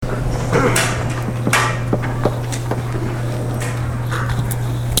Take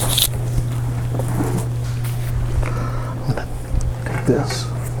this.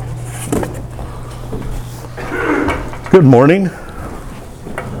 Good morning.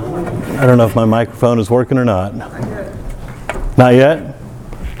 I don't know if my microphone is working or not. Not yet?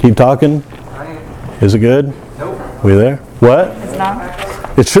 Keep talking? Is it good? Nope. We there? What? It's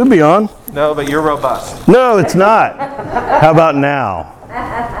not? It should be on. No, but you're robust. No, it's not. How about now?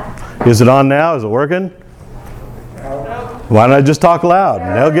 Is it on now? Is it working? Why don't I just talk loud?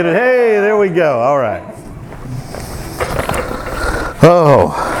 And they'll get it. Hey, there we go. All right.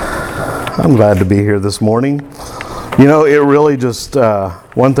 Oh, I'm glad to be here this morning. You know, it really just,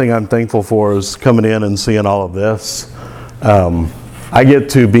 one thing I'm thankful for is coming in and seeing all of this. I get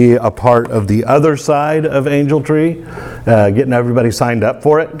to be a part of the other side of Angel Tree, getting everybody signed up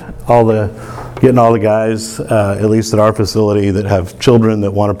for it. Getting all the guys, at least at our facility, that have children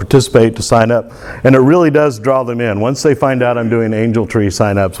that want to participate to sign up. And it really does draw them in. Once they find out I'm doing Angel Tree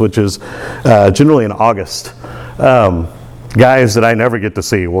sign-ups, which is generally in August, guys that I never get to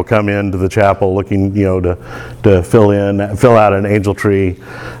see will come into the chapel looking, to fill out an Angel Tree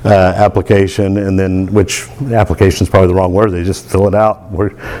application, and then, which application is probably the wrong word, they just fill it out.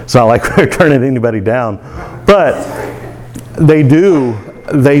 It's not like we're turning anybody down. But they do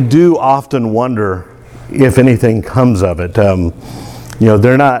often wonder if anything comes of it.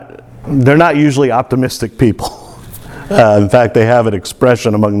 They're not usually optimistic people. In fact, they have an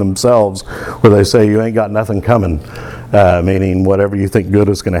expression among themselves where they say, "You ain't got nothing coming," meaning whatever you think good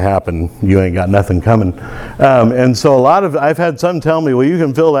is going to happen, you ain't got nothing coming. And so I've had some tell me, "Well, you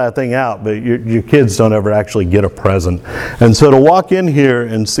can fill that thing out, but your kids don't ever actually get a present." And so to walk in here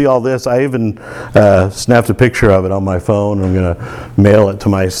and see all this, I even snapped a picture of it on my phone. I'm going to mail it to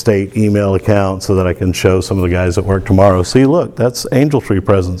my state email account so that I can show some of the guys at work tomorrow. See, look, that's Angel Tree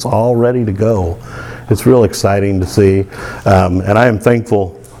presents all ready to go. It's real exciting to see. And I am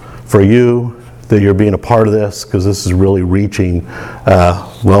thankful for you that you're being a part of this, because this is really reaching,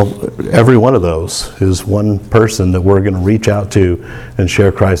 every one of those is one person that we're going to reach out to and share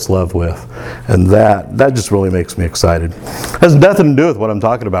Christ's love with. And that just really makes me excited. It has nothing to do with what I'm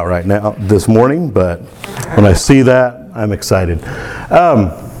talking about right now this morning, but when I see that, I'm excited.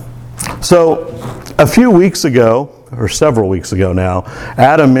 So a few weeks ago, or several weeks ago now,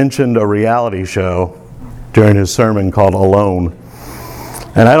 Adam mentioned a reality show during his sermon called Alone.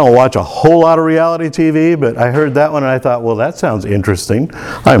 And I don't watch a whole lot of reality TV, but I heard that one and I thought, well, that sounds interesting.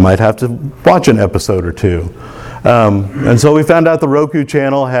 I might have to watch an episode or two. And so we found out the Roku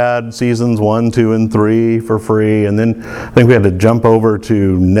channel had seasons 1, 2, and 3 for free. And then I think we had to jump over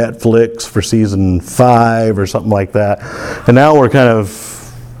to Netflix for season 5 or something like that. And now we're kind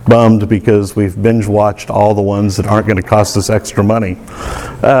of bummed because we've binge watched all the ones that aren't going to cost us extra money.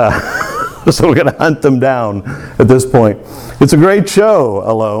 So we're going to hunt them down at this point. It's a great show,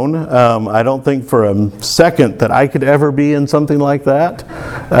 Alone. I don't think for a second that I could ever be in something like that.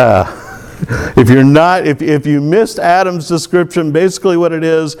 If you missed Adam's description, basically what it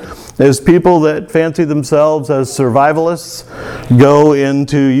is people that fancy themselves as survivalists go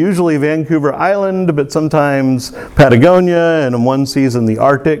into usually Vancouver Island, but sometimes Patagonia, and in one season the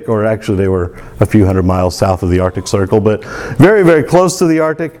Arctic, or actually they were a few hundred miles south of the Arctic Circle, but very, very close to the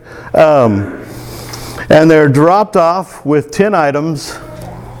Arctic. And they're dropped off with 10 items,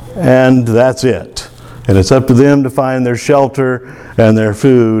 and that's it. And it's up to them to find their shelter and their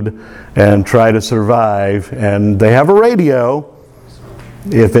food and try to survive. And they have a radio.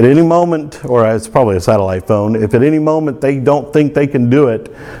 If at any moment, or it's probably a satellite phone, if at any moment they don't think they can do it,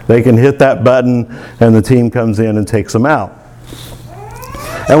 they can hit that button and the team comes in and takes them out.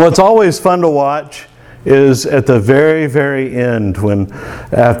 And what's always fun to watch is at the very, very end, when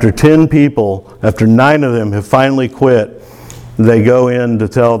after 10 people, after 9 of them have finally quit, they go in to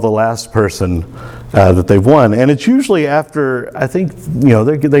tell the last person that they've won. And it's usually after, I think,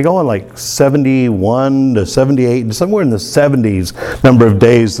 they go on like 71 to 78, somewhere in the 70s number of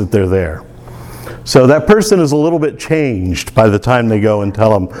days that they're there. So that person is a little bit changed by the time they go and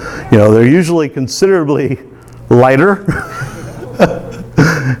tell them. They're usually considerably lighter.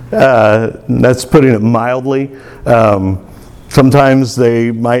 That's putting it mildly. Sometimes they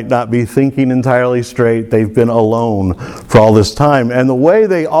might not be thinking entirely straight. They've been alone for all this time. And the way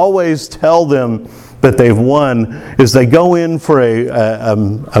they always tell them that they've won is they go in for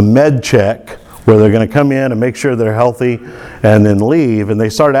a med check where they're going to come in and make sure they're healthy and then leave. And they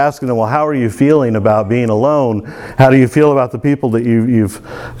start asking them, well, how are you feeling about being alone? How do you feel about the people that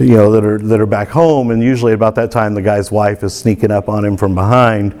that are back home? And usually about that time, the guy's wife is sneaking up on him from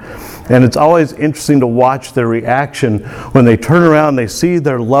behind. And it's always interesting to watch their reaction when they turn around and they see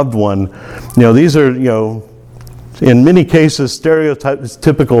their loved one. These are, in many cases,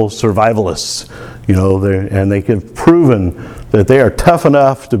 stereotypical survivalists, and they have proven that they are tough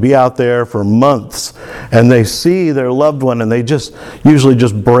enough to be out there for months, and they see their loved one, and they usually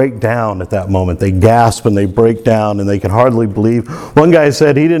just break down at that moment. They gasp and they break down, and they can hardly believe. One guy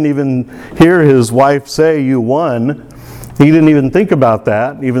said he didn't even hear his wife say, "You won." He didn't even think about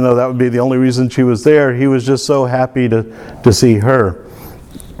that, even though that would be the only reason she was there. He was just so happy to see her.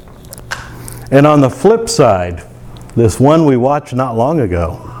 And on the flip side, this one we watched not long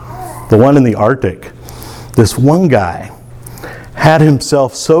ago, the one in the Arctic, this one guy had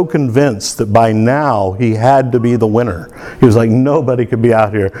himself so convinced that by now he had to be the winner. He was like, nobody could be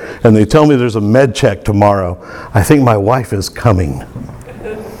out here. And they tell me there's a med check tomorrow. I think my wife is coming.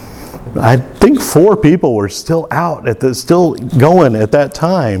 I think 4 people were still out, still going at that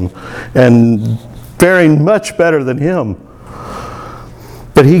time, and faring much better than him.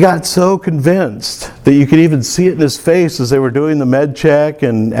 But he got so convinced that you could even see it in his face as they were doing the med check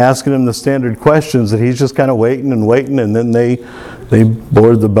and asking him the standard questions, that he's just kind of waiting, and then they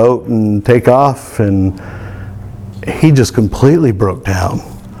board the boat and take off, and he just completely broke down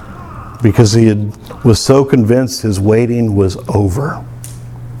because he was so convinced his waiting was over.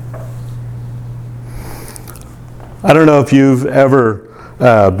 I don't know if you've ever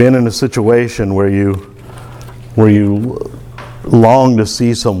been in a situation where you long to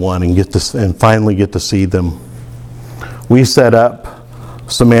see someone and finally get to see them. We set up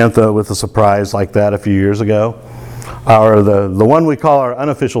Samantha with a surprise like that a few years ago. The one we call our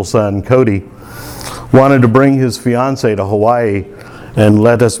unofficial son, Cody, wanted to bring his fiancée to Hawaii and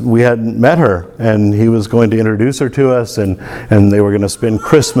we hadn't met her, and he was going to introduce her to us, and they were going to spend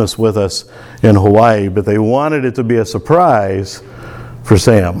Christmas with us in Hawaii, but they wanted it to be a surprise for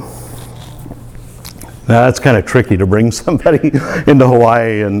Sam. Now that's kind of tricky to bring somebody into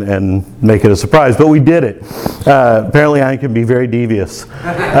Hawaii and make it a surprise, but we did it. Apparently I can be very devious.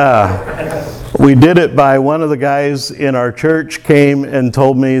 We did it by one of the guys in our church came and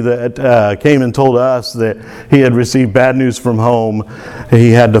told us that he had received bad news from home.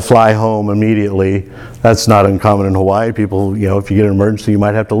 He had to fly home immediately. That's not uncommon in Hawaii. People, if you get an emergency, you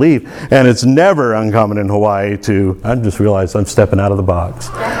might have to leave. And it's never uncommon in Hawaii I just realized I'm stepping out of the box.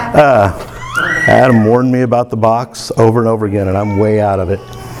 Adam warned me about the box over and over again, and I'm way out of it.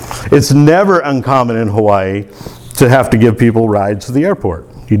 It's never uncommon in Hawaii to have to give people rides to the airport.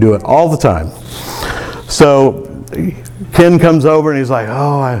 You do it all the time. So Ken comes over and he's like,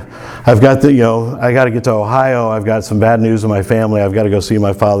 I've got I got to get to Ohio. I've got some bad news in my family. I've got to go see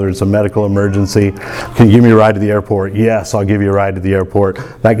my father. It's a medical emergency. Can you give me a ride to the airport? Yes, I'll give you a ride to the airport.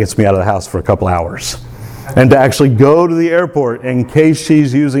 That gets me out of the house for a couple hours. And to actually go to the airport in case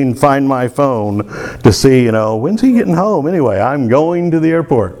she's using Find My Phone to see, when's he getting home? Anyway, I'm going to the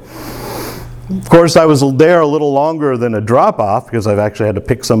airport. Of course, I was there a little longer than a drop-off because I've actually had to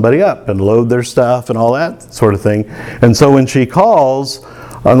pick somebody up and load their stuff and all that sort of thing. And so when she calls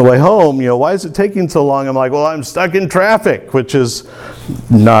on the way home, why is it taking so long? I'm like, well, I'm stuck in traffic, which is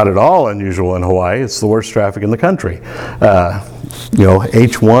not at all unusual in Hawaii. It's the worst traffic in the country.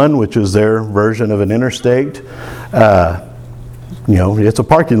 H1, which is their version of an interstate, it's a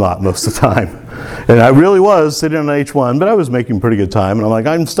parking lot most of the time. And I really was sitting on H1, but I was making pretty good time. And I'm like,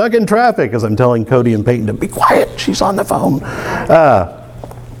 I'm stuck in traffic, as I'm telling Cody and Peyton to be quiet. She's on the phone.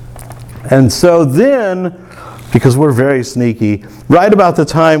 And so then, because we're very sneaky, right about the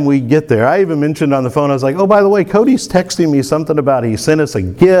time we get there, I even mentioned on the phone, I was like, oh, by the way, Cody's texting me something about he sent us a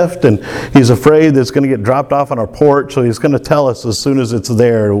gift, and he's afraid that it's going to get dropped off on our porch, so he's going to tell us as soon as it's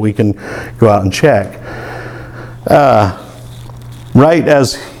there, we can go out and check. Right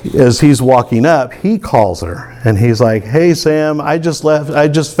as he's walking up, he calls her, and he's like, hey, Sam, I just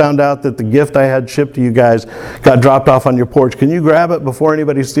found out that the gift I had shipped to you guys got dropped off on your porch. Can you grab it before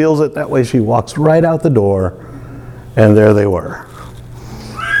anybody steals it? That way she walks right out the door, and there they were.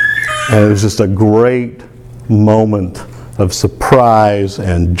 And it was just a great moment of surprise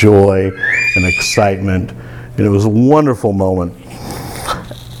and joy and excitement, and it was a wonderful moment.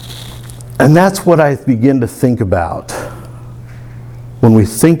 And that's what I begin to think about when we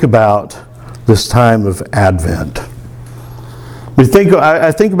think about this time of Advent. I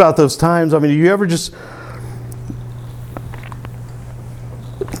think about those times. I mean, do you ever just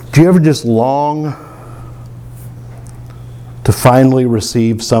long to finally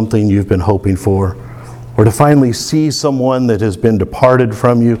receive something you've been hoping for, or to finally see someone that has been departed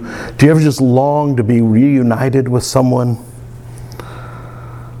from you? Do you ever just long to be reunited with someone?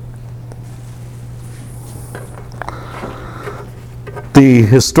 The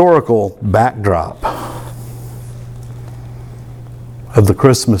historical backdrop of the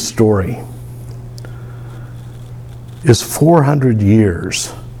Christmas story is 400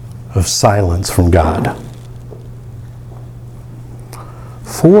 years of silence from God.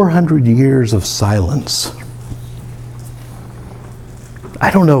 400 years of silence. I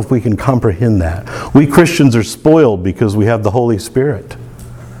don't know if we can comprehend that. We Christians are spoiled because we have the Holy Spirit.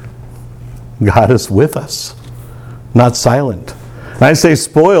 God is with us, not silent. And I say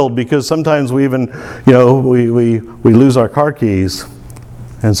spoiled because sometimes we even, we lose our car keys.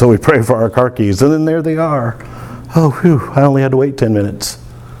 And so we pray for our car keys, and then there they are. Oh, whew, I only had to wait 10 minutes.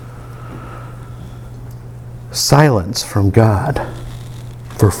 Silence from God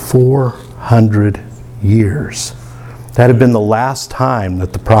for 400 years. That had been the last time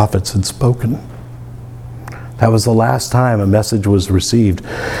that the prophets had spoken. That was the last time a message was received.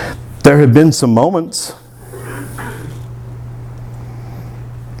 There had been some moments.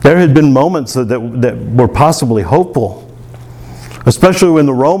 There had been moments that were possibly hopeful. Especially when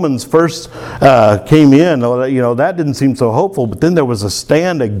the Romans first came in, that didn't seem so hopeful. But then there was a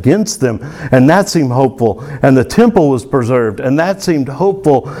stand against them, and that seemed hopeful. And the temple was preserved, and that seemed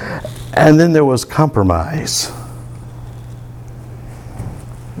hopeful. And then there was compromise.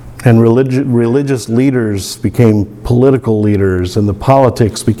 And religious leaders became political leaders, and the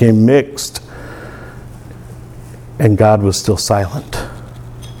politics became mixed. And God was still silent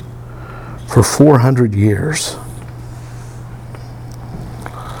for 400 years.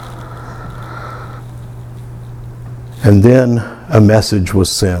 And then a message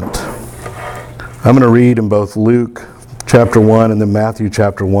was sent. I'm going to read in both Luke chapter 1 and then Matthew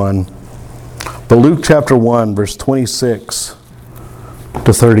chapter 1. But Luke chapter 1, verse 26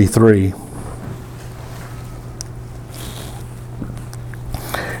 to 33.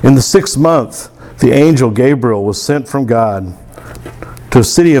 In the 6th month, the angel Gabriel was sent from God to a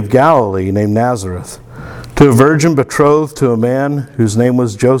city of Galilee named Nazareth, to a virgin betrothed to a man whose name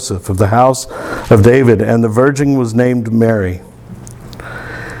was Joseph, of the house of David, and the virgin was named Mary.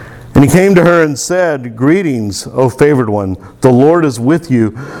 And he came to her and said, "Greetings, O favored one, the Lord is with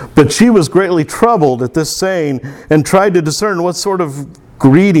you." But she was greatly troubled at this saying, and tried to discern what sort of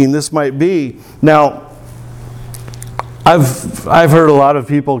greeting this might be. Now, I've heard a lot of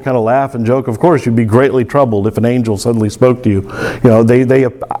people kind of laugh and joke. Of course, you'd be greatly troubled if an angel suddenly spoke to you.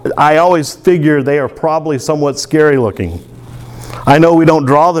 I always figure they are probably somewhat scary looking. I know we don't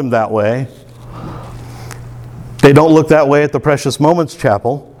draw them that way. They don't look that way at the Precious Moments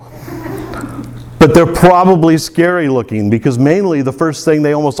Chapel. But they're probably scary looking because mainly the first thing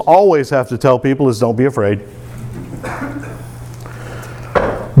they almost always have to tell people is don't be afraid.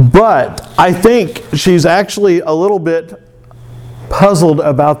 But I think she's actually a little bit puzzled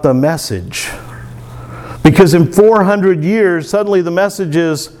about the message. Because in 400 years, suddenly the message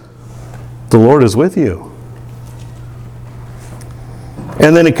is, the Lord is with you.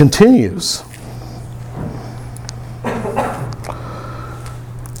 And then it continues.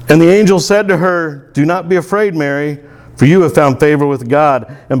 And the angel said to her, "Do not be afraid, Mary, for you have found favor with God.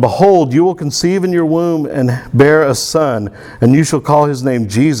 And behold, you will conceive in your womb and bear a son, and you shall call his name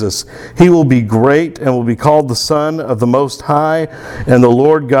Jesus. He will be great and will be called the Son of the Most High. And the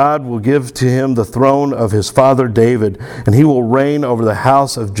Lord God will give to him the throne of his father David, and he will reign over the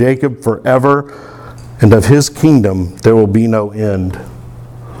house of Jacob forever, and of his kingdom there will be no end."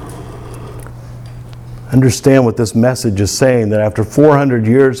 Understand what this message is saying, that after 400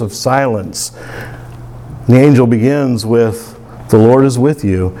 years of silence, the angel begins with, "The Lord is with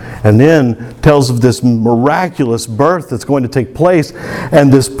you," and then tells of this miraculous birth that's going to take place.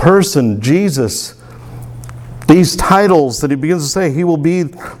 And this person, Jesus, these titles that he begins to say, he will be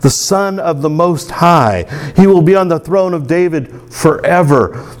the Son of the Most High. He will be on the throne of David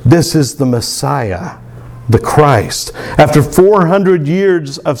forever. This is the Messiah, the Christ. After 400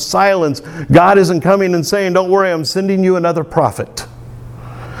 years of silence, God isn't coming and saying, "Don't worry, I'm sending you another prophet."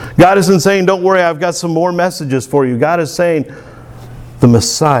 God isn't saying, "Don't worry, I've got some more messages for you." God is saying, the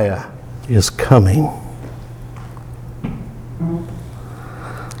Messiah is coming.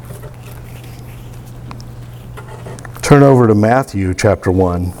 Turn over to Matthew chapter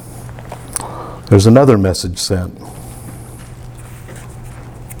 1. There's another message sent.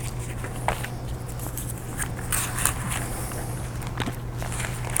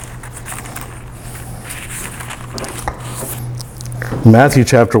 Matthew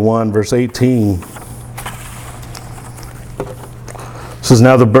chapter 1, verse 18. says,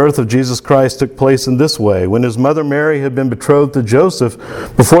 now the birth of Jesus Christ took place in this way. When his mother Mary had been betrothed to Joseph,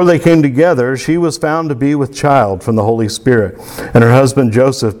 before they came together, she was found to be with child from the Holy Spirit. And her husband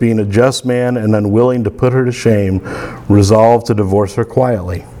Joseph, being a just man and unwilling to put her to shame, resolved to divorce her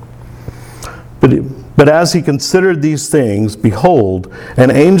quietly. But as he considered these things, behold,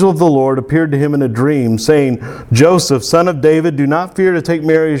 an angel of the Lord appeared to him in a dream, saying, Joseph, son of David, do not fear to take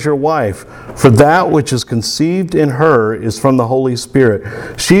Mary as your wife, for that which is conceived in her is from the Holy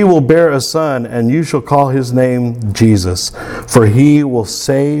Spirit. She will bear a son, and you shall call his name Jesus, for he will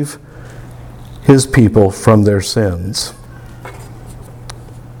save his people from their sins.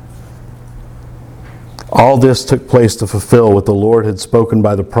 All this took place to fulfill what the Lord had spoken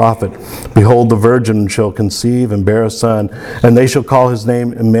by the prophet. Behold, the virgin shall conceive and bear a son, and they shall call his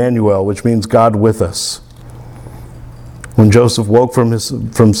name Emmanuel, which means God with us. When Joseph woke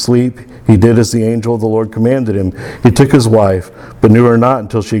from sleep, he did as the angel of the Lord commanded him. He took his wife, but knew her not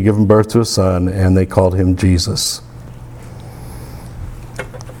until she had given birth to a son, and they called him Jesus.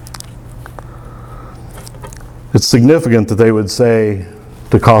 It's significant that they would say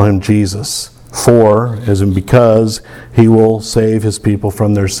to call him Jesus. For, as in because, he will save his people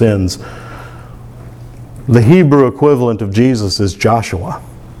from their sins. The Hebrew equivalent of Jesus is Joshua.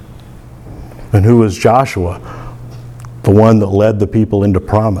 And who is Joshua? The one that led the people into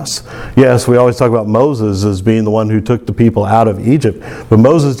promise. Yes, we always talk about Moses as being the one who took the people out of Egypt, but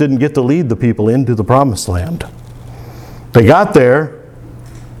Moses didn't get to lead the people into the promised land. They got there,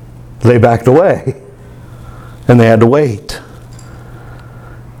 they backed away, and they had to wait.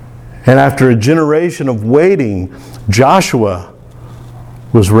 And after a generation of waiting, Joshua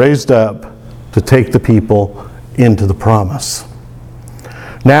was raised up to take the people into the promise.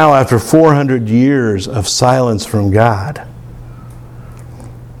 Now, after 400 years of silence from God,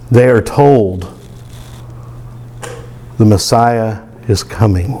 they are told the Messiah is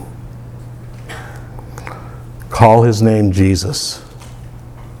coming. Call his name Jesus,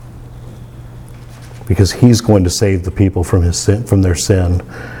 because he's going to save the people from their sin.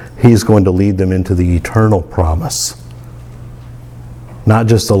 He's going to lead them into the eternal promise. Not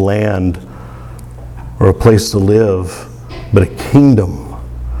just a land or a place to live, but a kingdom.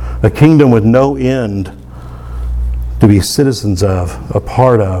 A kingdom with no end to be citizens of, a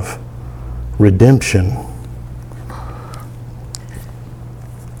part of, redemption.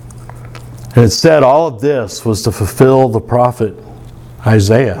 And it said all of this was to fulfill the prophet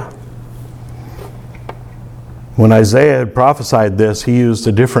Isaiah. When Isaiah had prophesied this, he used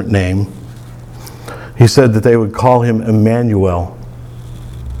a different name. He said that they would call him Emmanuel,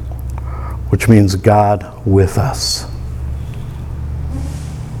 which means God with us.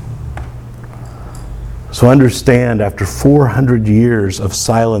 So understand, after 400 years of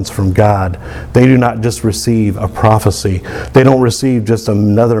silence from God, they do not just receive a prophecy. They don't receive just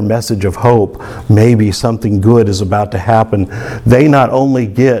another message of hope. Maybe something good is about to happen. They not only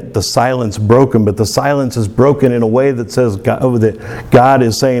get the silence broken, but the silence is broken in a way that says that God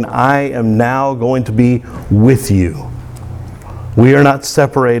is saying, I am now going to be with you. We are not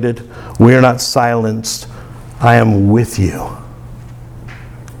separated. We are not silenced. I am with you.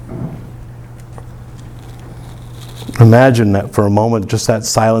 Imagine that for a moment, just that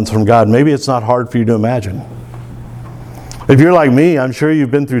silence from God. Maybe it's not hard for you to imagine. If you're like me, I'm sure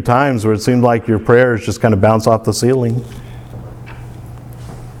you've been through times where it seemed like your prayers just kind of bounce off the ceiling.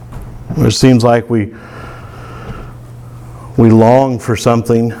 Where it seems like we long for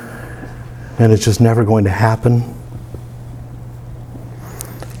something and it's just never going to happen.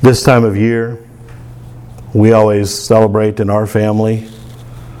 This time of year, we always celebrate in our family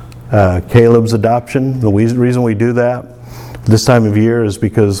Caleb's adoption. The reason we do that this time of year is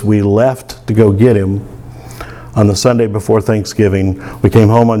because we left to go get him on the Sunday before Thanksgiving. We came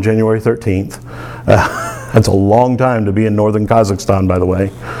home on January 13th. That's a long time to be in northern Kazakhstan, by the way,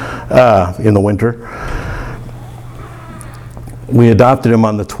 in the winter. We adopted him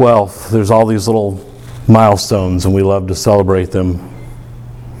on the 12th. There's all these little milestones, and we love to celebrate them.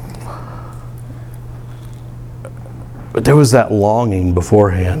 But there was that longing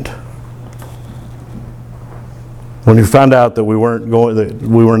beforehand. When we found out that we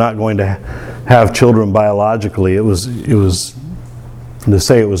were not going to have children biologically, it was to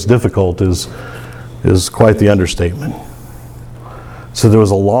say it was difficult is quite the understatement. So there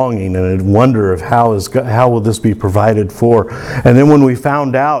was a longing and a wonder of how will this be provided for. And then when we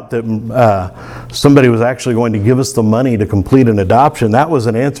found out that somebody was actually going to give us the money to complete an adoption, that was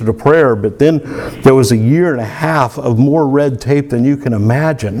an answer to prayer. But then there was a year and a half of more red tape than you can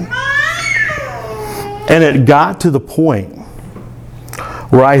imagine. And it got to the point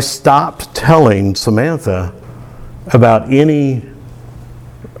where I stopped telling Samantha about any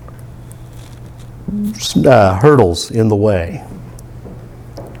hurdles in the way.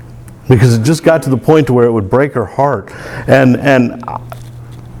 Because it just got to the point to where it would break her heart. And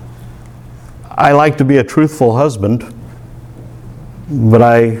I like to be a truthful husband, but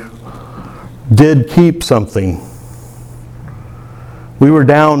I did keep something. We were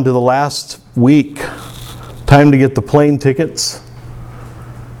down to the last week. Time to get the plane tickets.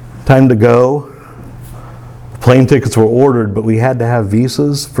 Time to go. The plane tickets were ordered, but we had to have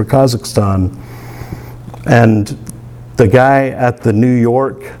visas for Kazakhstan. And the guy at the New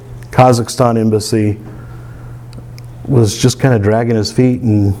York Kazakhstan embassy was just kind of dragging his feet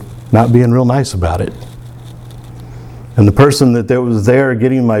and not being real nice about it. And the person that was there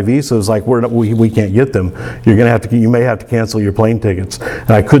getting my visa was like, we can't get them. You may have to cancel your plane tickets.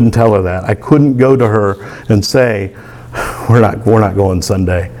 And I couldn't tell her that. I couldn't go to her and say, we're not going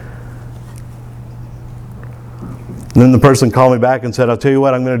Sunday. And then the person called me back and said, I'll tell you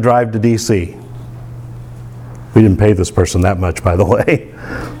what, I'm going to drive to D.C. We didn't pay this person that much, by the way.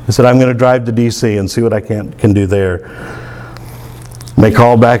 I said, I'm going to drive to D.C. and see what I can do there. And they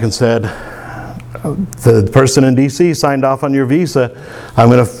called back and said, the person in D.C. signed off on your visa. I'm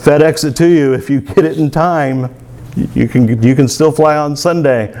going to FedEx it to you. If you get it in time, you can still fly on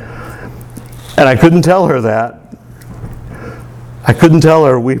Sunday. And I couldn't tell her that. I couldn't tell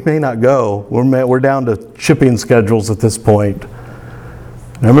her, we may not go. We're down to shipping schedules at this point.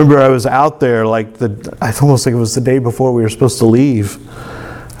 I remember I was out there I almost think it was the day before we were supposed to leave.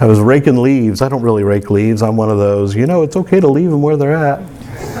 I was raking leaves. I don't really rake leaves. I'm one of those, it's okay to leave them where they're at.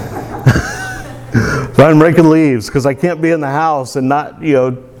 So I'm raking leaves because I can't be in the house and not,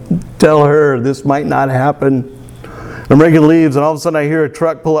 tell her this might not happen. I'm raking leaves and all of a sudden I hear a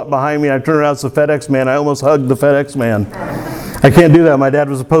truck pull up behind me. I turn around, it's the FedEx man. I almost hugged the FedEx man. I can't do that. My dad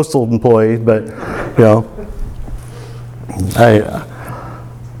was a postal employee, but,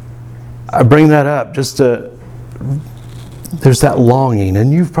 I bring that up just to, there's that longing.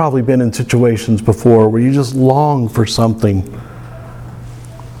 And you've probably been in situations before where you just long for something.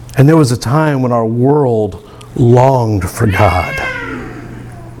 And there was a time when our world longed for God.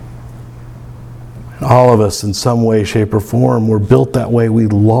 And all of us in some way, shape, or form were built that way. We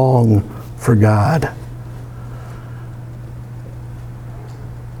long for God.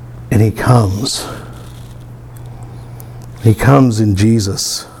 And He comes. He comes in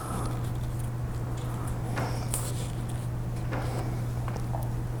Jesus.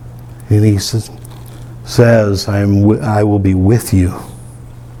 And He says, I will be with you.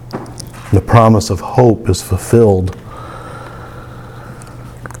 The promise of hope is fulfilled.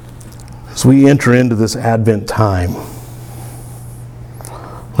 As we enter into this Advent time,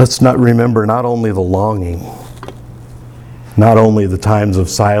 let's not remember not only the longing, not only the times of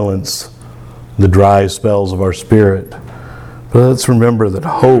silence, the dry spells of our spirit, but let's remember that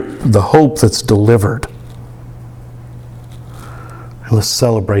the hope that's delivered. And let's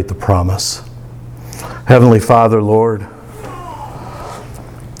celebrate the promise. Heavenly Father, Lord,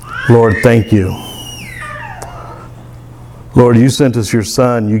 thank you. Lord, you sent us your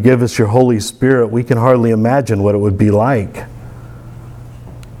Son. You give us your Holy Spirit. We can hardly imagine what it would be like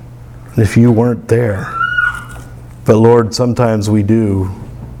if you weren't there. But Lord, sometimes we do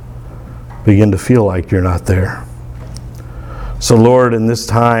begin to feel like you're not there. So Lord, in this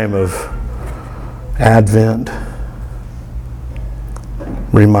time of Advent,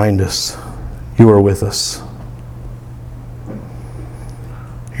 remind us you are with us.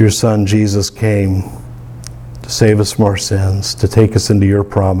 Your Son Jesus came to save us from our sins, to take us into your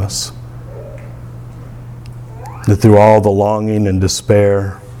promise. That through all the longing and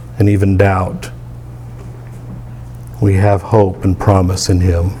despair and even doubt, we have hope and promise in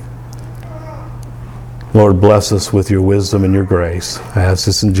Him. Lord, bless us with your wisdom and your grace. I ask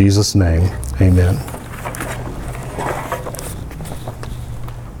this in Jesus' name. Amen.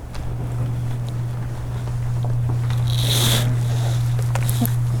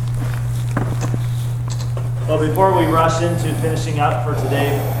 Well, before we rush into finishing up for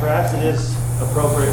today, perhaps it is appropriate